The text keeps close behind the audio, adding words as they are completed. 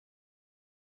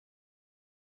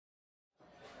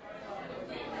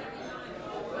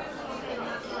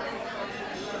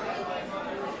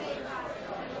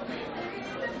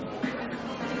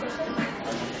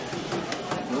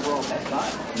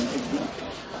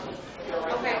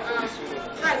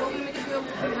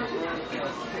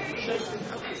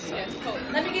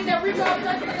get that rebound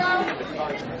ready to go?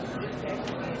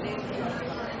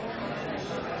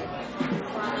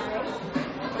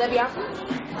 Will that be out?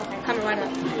 Okay, coming right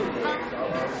up. Okay.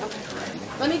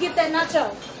 Let me get that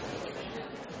nacho.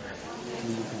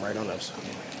 You come right on up, son.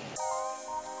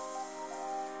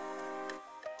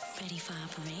 Ready for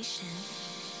operation.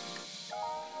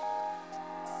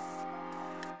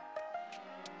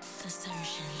 The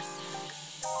Surgeonz.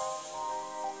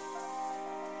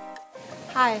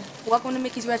 Hi, welcome to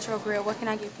Mickey's Retro Grill. What can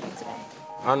I get for you today?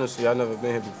 Honestly, I've never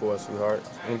been here before, sweetheart.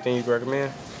 Anything you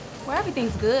recommend? Well,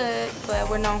 everything's good, but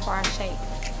we're known for our shake.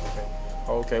 Okay.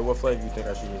 Okay, what flavor do you think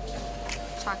I should get?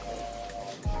 Chocolate.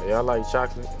 Yeah, I like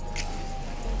chocolate.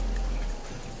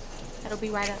 That'll be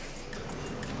right up.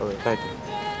 Okay, thank you.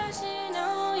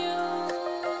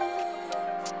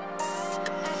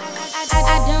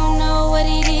 I don't know what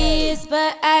it is,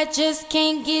 but I just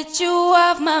can't get you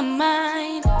off my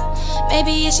mind.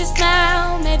 Maybe it's your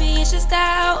smile, maybe it's your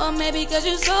style, or maybe cause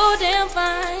you're so damn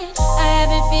fine. I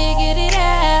haven't figured it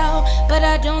out, but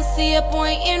I don't see a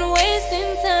point in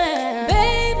wasting time.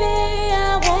 Baby,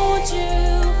 I want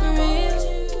you for real.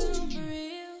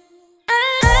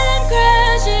 I'm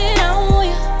crushing on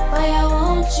you. Boy, I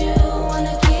want you,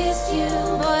 wanna kiss you.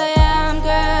 Boy, I'm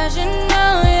crushing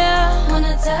on you.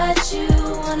 Wanna touch you,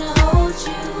 wanna hold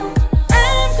you.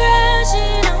 I'm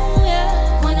crushing on you.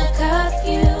 Wanna cuff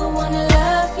you, wanna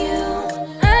love you.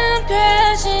 I'm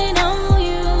crushing on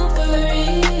you for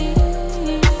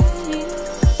real.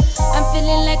 I'm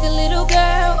feeling like a little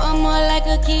girl, or more like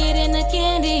a kid in a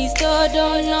candy store.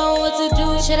 Don't know what to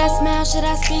do. Should I smile, should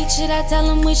I speak, should I tell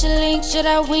them we should link, should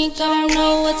I wink? I don't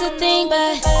know what to think,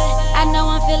 but I know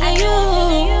I'm feeling you,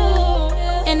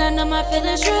 and I know my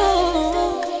feelings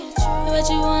true. What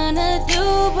you wanna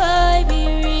do, boy, be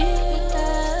real.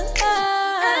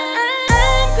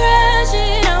 I'm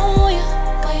crushing on you.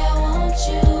 Boy, I want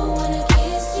you, wanna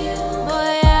kiss you.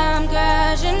 Boy, I'm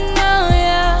crushing on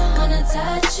you. Wanna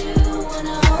touch you,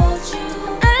 wanna hold you.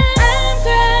 I'm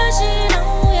crushing on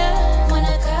you.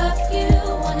 Wanna cuff you,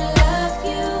 wanna love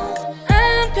you.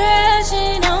 I'm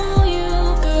crushing on you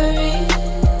for real.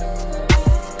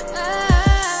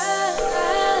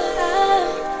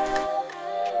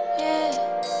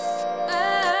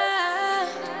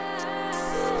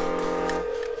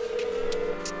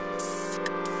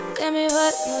 Tell me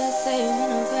what do I say when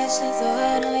no questions so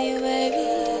hard on you, baby.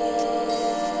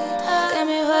 Tell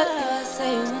me what do I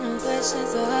say when no questions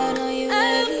so hard on you, baby.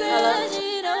 I'm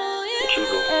crushing on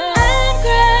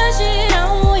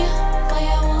you. Boy,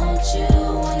 I want you,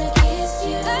 wanna kiss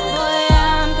you. Boy,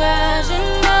 I'm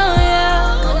crushing on you.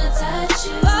 Wanna touch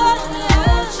you, wanna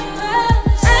hold you.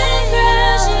 I'm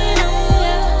crushing on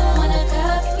you. Wanna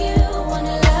cuff you,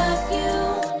 wanna love you.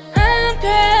 I'm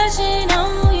crushing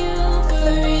on you for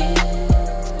real.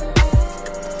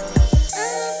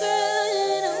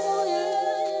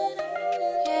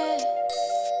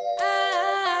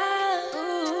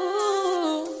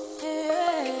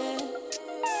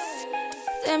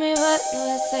 Tell me what do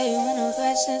I say when no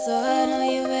questions so hard on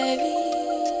you, baby.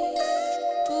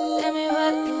 Tell me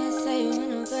what do I say when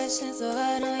no questions so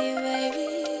hard on you, baby.